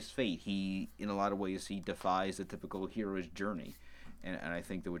defies fate. In a lot of ways, he defies the typical hero's journey. And I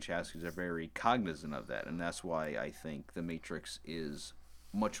think the Wachowskis are very cognizant of that. And that's why I think the Matrix is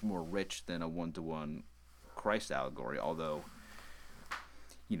much more rich than a one-to-one Christ allegory. Although,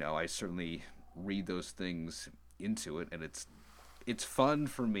 you know, I certainly read those things into it. And it's fun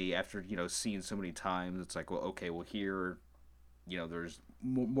for me after, you know, seeing so many times. It's like, well, okay, well, here, you know, there's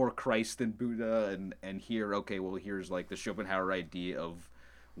more Christ than Buddha, and here, okay, well, here's like the Schopenhauer idea of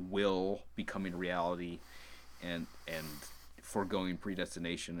will becoming reality, and foregoing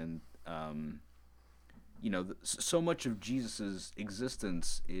predestination, and you know, so much of Jesus's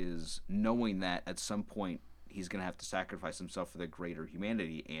existence is knowing that at some point he's going to have to sacrifice himself for the greater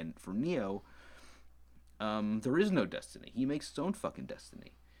humanity. And for Neo, there is no destiny. He makes his own fucking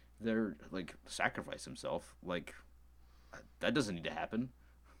destiny. They're like sacrifice himself, like. That doesn't need to happen.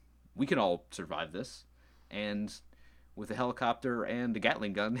 We can all survive this. And with a helicopter and a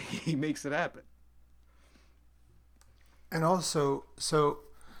Gatling gun, he makes it happen. And also, so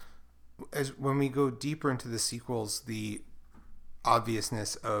as when we go deeper into the sequels, the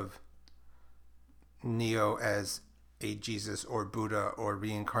obviousness of Neo as a Jesus or Buddha or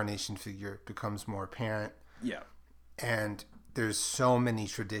reincarnation figure becomes more apparent. Yeah. And there's so many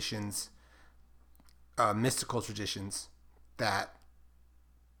traditions, mystical traditions, that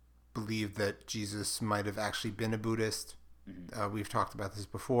believe that Jesus might have actually been a Buddhist. Mm-hmm. We've talked about this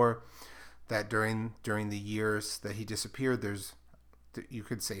before, that during the years that he disappeared, there's, you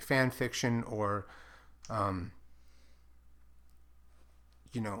could say, fan fiction or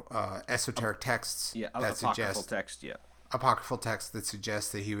esoteric texts that suggest apocryphal texts that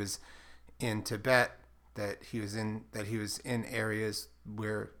suggest that he was in Tibet, that he was in areas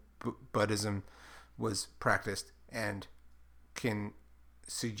where Buddhism was practiced, and can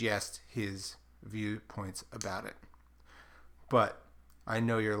suggest his viewpoints about it. But I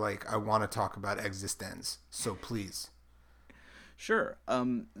know you're like, I want to talk about eXistenZ, so please. Sure.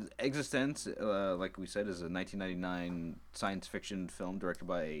 eXistenZ, like we said, is a 1999 science fiction film directed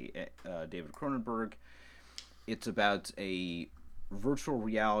by David Cronenberg. It's about a virtual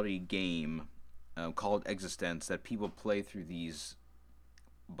reality game called eXistenZ that people play through these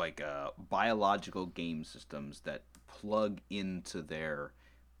like biological game systems that plug into their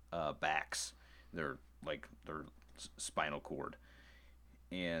backs, their spinal cord,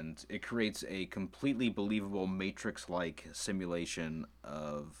 and it creates a completely believable Matrix-like simulation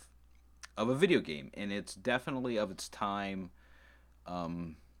of a video game, and it's definitely of its time,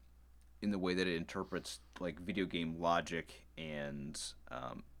 in the way that it interprets like video game logic and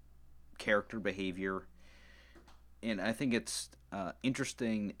character behavior. And I think it's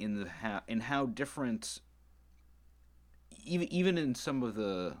interesting in how different, even in some of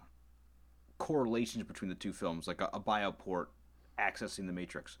the correlations between the two films, like a bioport accessing the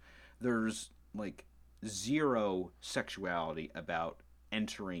Matrix. There's like zero sexuality about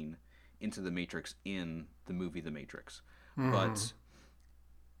entering into the Matrix in the movie The Matrix, but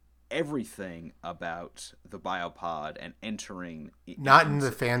everything about the biopod and entering. Not in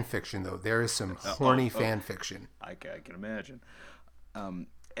the fan fiction though. There is some horny fan fiction. I can imagine.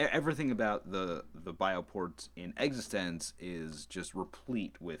 Everything about the bioports in eXistenZ is just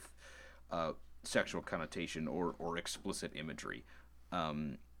replete with sexual connotation or explicit imagery.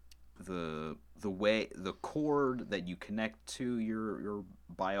 The way the cord that you connect to your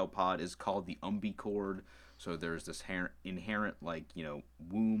biopod is called the umbi cord. So there's this inherent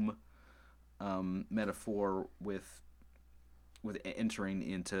womb metaphor with entering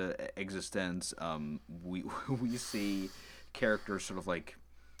into eXistenZ. We see characters sort of like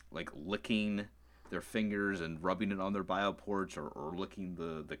licking their fingers and rubbing it on their bioports or licking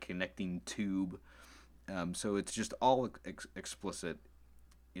the connecting tube. So it's just all explicit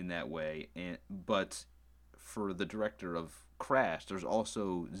in that way. But for the director of Crash, there's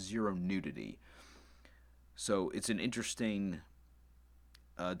also zero nudity. So it's an interesting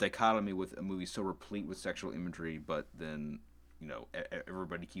dichotomy with a movie so replete with sexual imagery, but then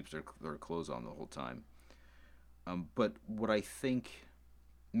everybody keeps their clothes on the whole time. But what I think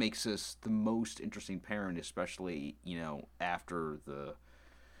makes this the most interesting pairing, especially after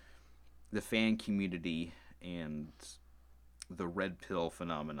the fan community and the red pill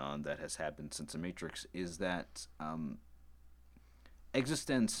phenomenon that has happened since The Matrix, is that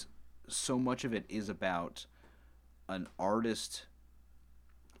eXistenZ, so much of it is about an artist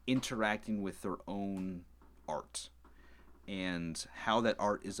interacting with their own art and how that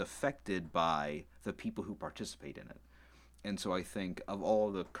art is affected by the people who participate in it. And so I think of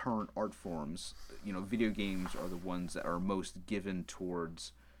all the current art forms, video games are the ones that are most given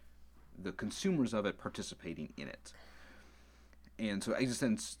towards the consumers of it participating in it. And so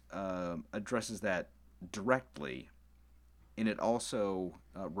eXistenZ addresses that directly, and it also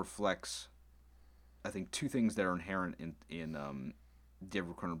reflects, I think, two things that are inherent in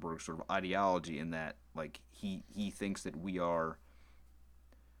David Cronenberg's sort of ideology, in that he thinks that we are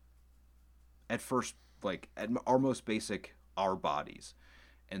at first, at our most basic, our bodies.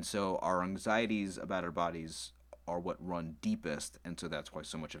 And so our anxieties about our bodies are what run deepest, and so that's why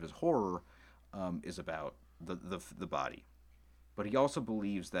so much of his horror is about the body. But he also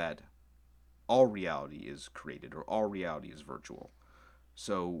believes that all reality is created, or all reality is virtual.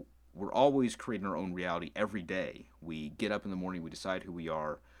 So we're always creating our own reality every day. We get up in the morning, we decide who we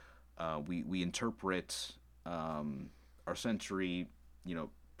are, we interpret our sensory,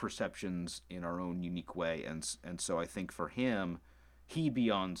 perceptions in our own unique way, and so I think for him, he'd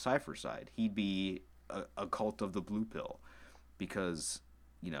be on Cypher's side. He'd be a cult of the blue pill, because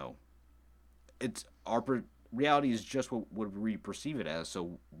it's our reality is just what we perceive it as.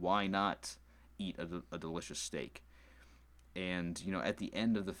 So why not eat a delicious steak? And at the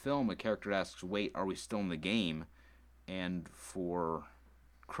end of the film, a character asks, "Wait, are we still in the game?" And for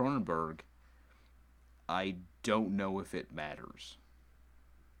Cronenberg, I don't know if it matters,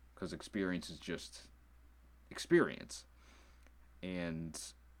 because experience is just experience. And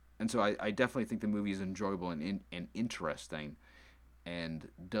so I definitely think the movie is enjoyable and interesting, and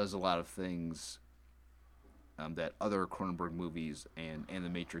does a lot of things that other Cronenberg movies and The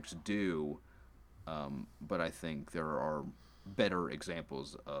Matrix do. But I think there are better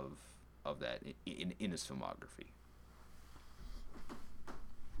examples of that in his filmography.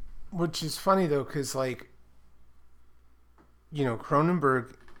 Which is funny though, because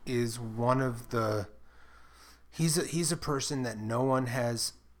Cronenberg is one of the. He's a person that no one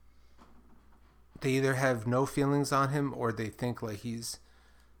has. They either have no feelings on him, or they think he's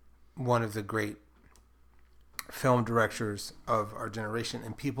one of the great film directors of our generation,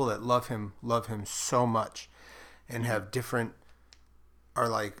 and people that love him so much, and have different, are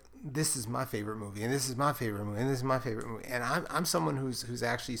like, this is my favorite movie, and this is my favorite movie, and this is my favorite movie. And I'm someone who's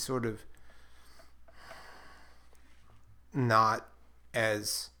actually sort of not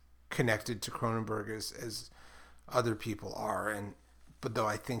as connected to Cronenberg as other people are, but though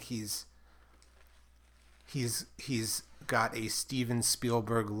I think he's got a Steven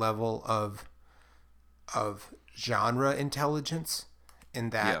Spielberg level of genre intelligence, in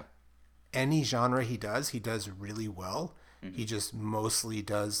that any genre he does really well. Mm-hmm. He just mostly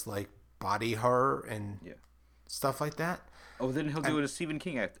does like body horror and stuff like that. Oh, then he'll do a Stephen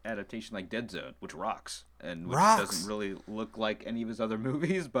King adaptation like Dead Zone, which rocks, and which doesn't really look like any of his other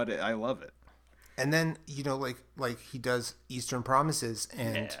movies, but I love it. And then, you know, like he does Eastern Promises,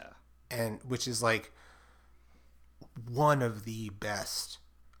 and which is like one of the best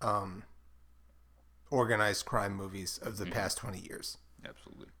organized crime movies of the past 20 years.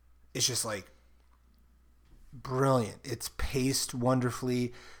 Absolutely. It's just like brilliant. It's paced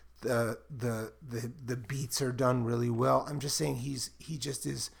wonderfully. The beats are done really well. I'm just saying he just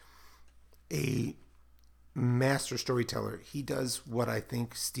is a master storyteller. He does what I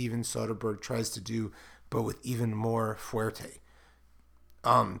think Steven Soderbergh tries to do, but with even more fuerte.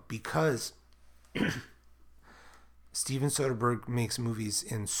 Because Steven Soderbergh makes movies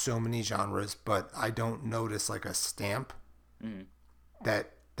in so many genres, but I don't notice like a stamp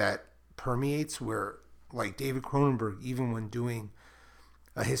that permeates, where like David Cronenberg, even when doing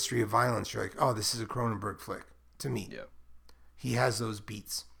A History of Violence, you're like, oh, this is a Cronenberg flick to me. Yeah. He has those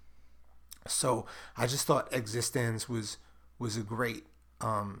beats. So I just thought eXistenZ was a great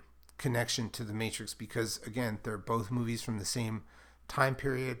connection to The Matrix, because again, they're both movies from the same time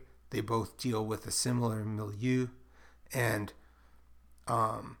period. They both deal with a similar milieu, and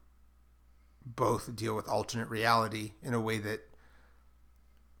both deal with alternate reality in a way that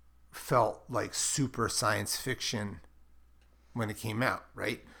felt like super science fiction when it came out,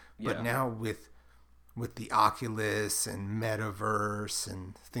 right? Yeah. But now with the Oculus and metaverse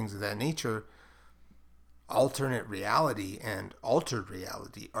and things of that nature, alternate reality and altered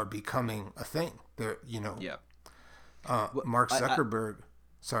reality are becoming a thing. They're, you know, Mark Zuckerberg.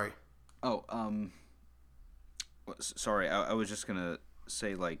 Sorry. Oh, sorry. I was just gonna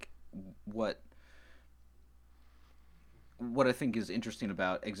say, like, what I think is interesting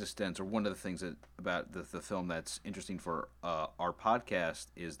about eXistenZ, or one of the things about the film that's interesting for our podcast,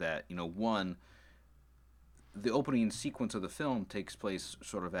 is that, you know, one, the opening sequence of the film takes place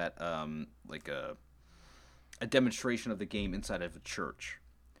sort of at like a demonstration of the game inside of a church,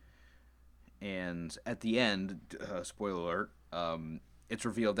 and at the end, spoiler alert, it's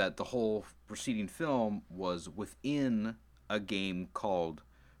revealed that the whole preceding film was within a game called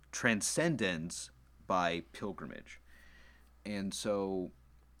Transcendence by Pilgrimage. And so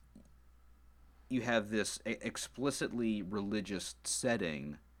you have this explicitly religious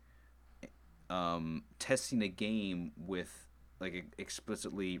setting, testing a game with like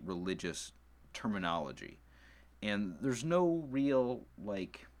explicitly religious terminology. And there's no real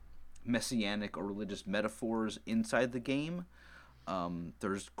like messianic or religious metaphors inside the game.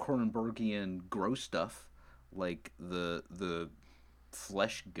 There's Cronenbergian gross stuff like the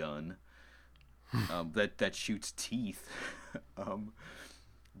flesh gun that shoots teeth,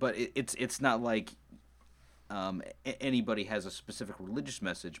 but it's not like anybody has a specific religious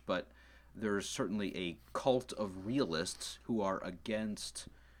message. But there's certainly a cult of realists who are against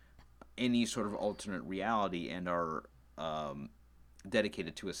any sort of alternate reality and are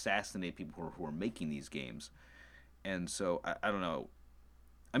dedicated to assassinate people who are making these games. And so I don't know.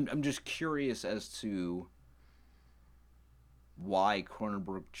 I'm just curious as to why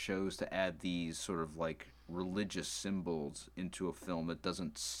Cronenberg chose to add these sort of like religious symbols into a film that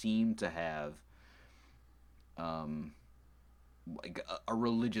doesn't seem to have like a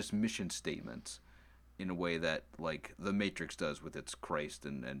religious mission statement in a way that like The Matrix does with its Christ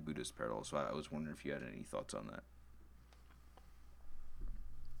and Buddhist parallels. So I was wondering if you had any thoughts on that.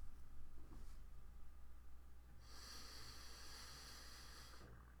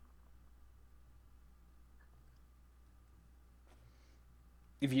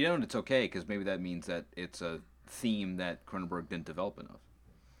 If you don't, it's okay, because maybe that means that it's a theme that Cronenberg didn't develop enough.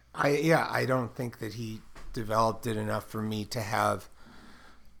 I don't think that he developed it enough for me to have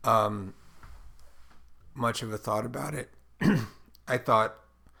much of a thought about it. I thought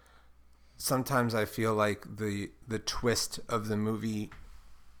sometimes I feel like the twist of the movie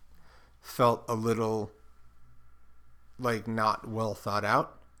felt a little like not well thought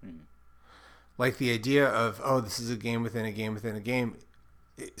out. Mm. Like the idea of, oh, this is a game within a game within a game.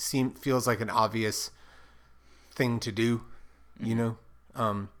 feels like an obvious thing to do, you know.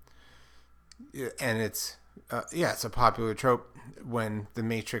 And it's it's a popular trope. When the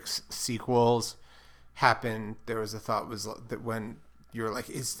Matrix sequels happened, there was a thought was that when you're like,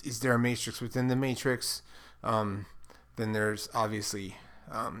 is there a Matrix within the Matrix? Then there's obviously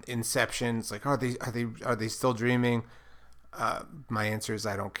Inception. It's like, are they still dreaming? My answer is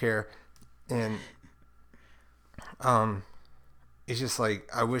I don't care. And it's just like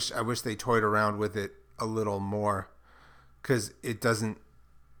I wish they toyed around with it a little more, because it doesn't,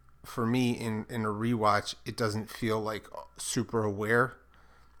 for me in a rewatch, it doesn't feel like super aware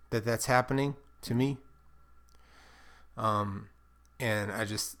that that's happening to me. And I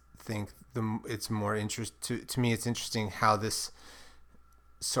just think it's more to me. It's interesting how this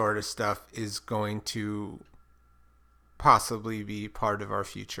sort of stuff is going to possibly be part of our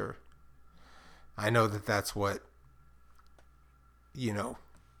future. I know that that's what,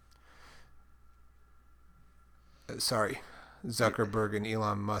 Zuckerberg and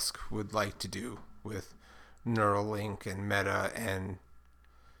Elon Musk would like to do with Neuralink and Meta and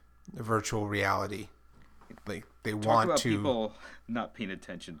virtual reality. Like they Talk want about to people not paying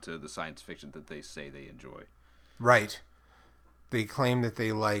attention to the science fiction that they say they enjoy. Right. They claim that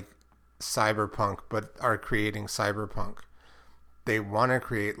they like cyberpunk, but are creating cyberpunk. They want to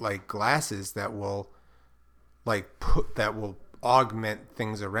create like glasses that will augment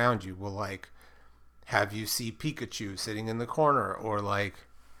things around you. Will like have you see Pikachu sitting in the corner, or like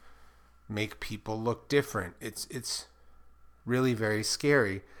make people look different. It's really very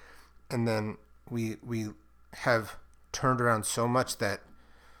scary. And then we have turned around so much that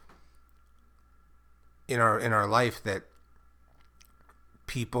in our life that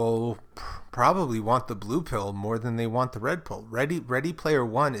people probably want the blue pill more than they want the red pill. Ready Player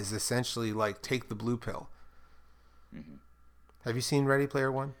One is essentially like take the blue pill. Mm-hmm. Have you seen Ready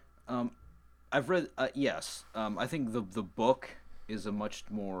Player One? I've read yes. I think the book is a much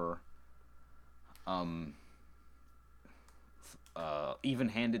more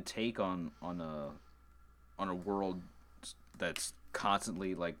even-handed take on a world that's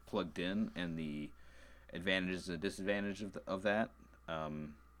constantly like plugged in, and the advantages and disadvantages of that.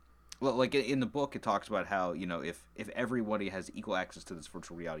 Well, like in the book, it talks about how, if everybody has equal access to this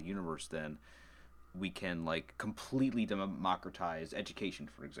virtual reality universe, then we can like completely democratize education,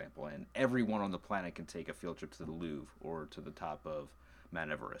 for example, and everyone on the planet can take a field trip to the Louvre or to the top of Mount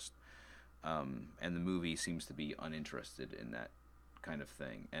Everest. And the movie seems to be uninterested in that kind of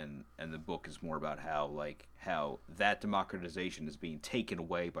thing, and the book is more about how that democratization is being taken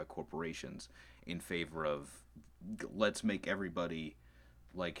away by corporations in favor of let's make everybody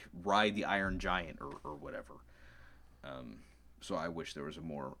like ride the Iron Giant or whatever. So I wish there was a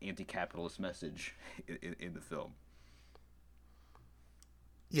more anti-capitalist message in the film.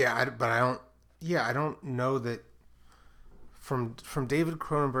 Yeah, but I don't. Yeah, I don't know that from David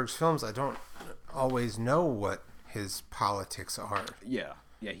Cronenberg's films. I don't always know what his politics are. Yeah,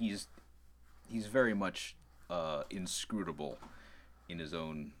 he's very much inscrutable in his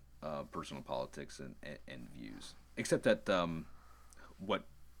own personal politics and views. Except that what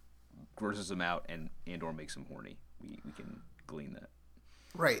grosses him out and or makes him horny, we can glean that.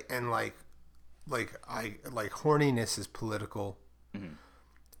 Right, and like horniness is political, mm-hmm.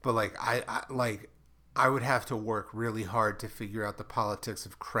 But I would have to work really hard to figure out the politics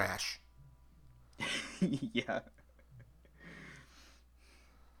of Crash. Yeah.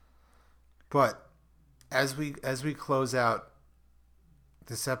 But as we close out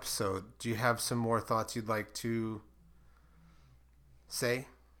this episode, do you have some more thoughts you'd like to say?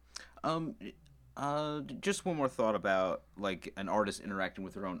 Just one more thought about like an artist interacting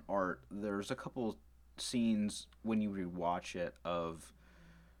with their own art. There's a couple scenes when you rewatch it of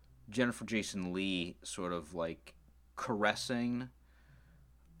Jennifer Jason Leigh sort of like caressing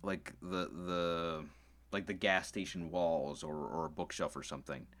like the gas station walls or a bookshelf or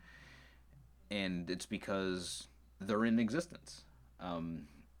something. And it's because they're in existence.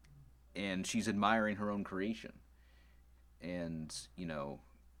 And she's admiring her own creation. And,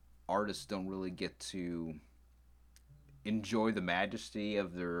 artists don't really get to enjoy the majesty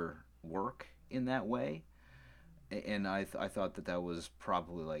of their work in that way. And I thought that was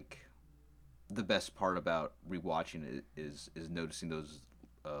probably like the best part about rewatching it is noticing those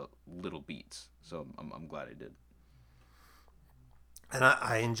little beats. So I'm glad I did. And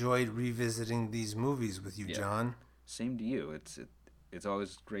I enjoyed revisiting these movies with you, yeah. John. Same to you. It's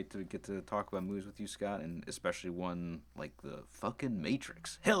always great to get to talk about movies with you, Scott, and especially one like the fucking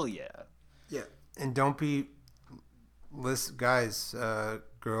Matrix. Hell yeah. Yeah, and don't be, guys,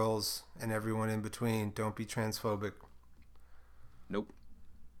 girls, and everyone in between, don't be transphobic. Nope.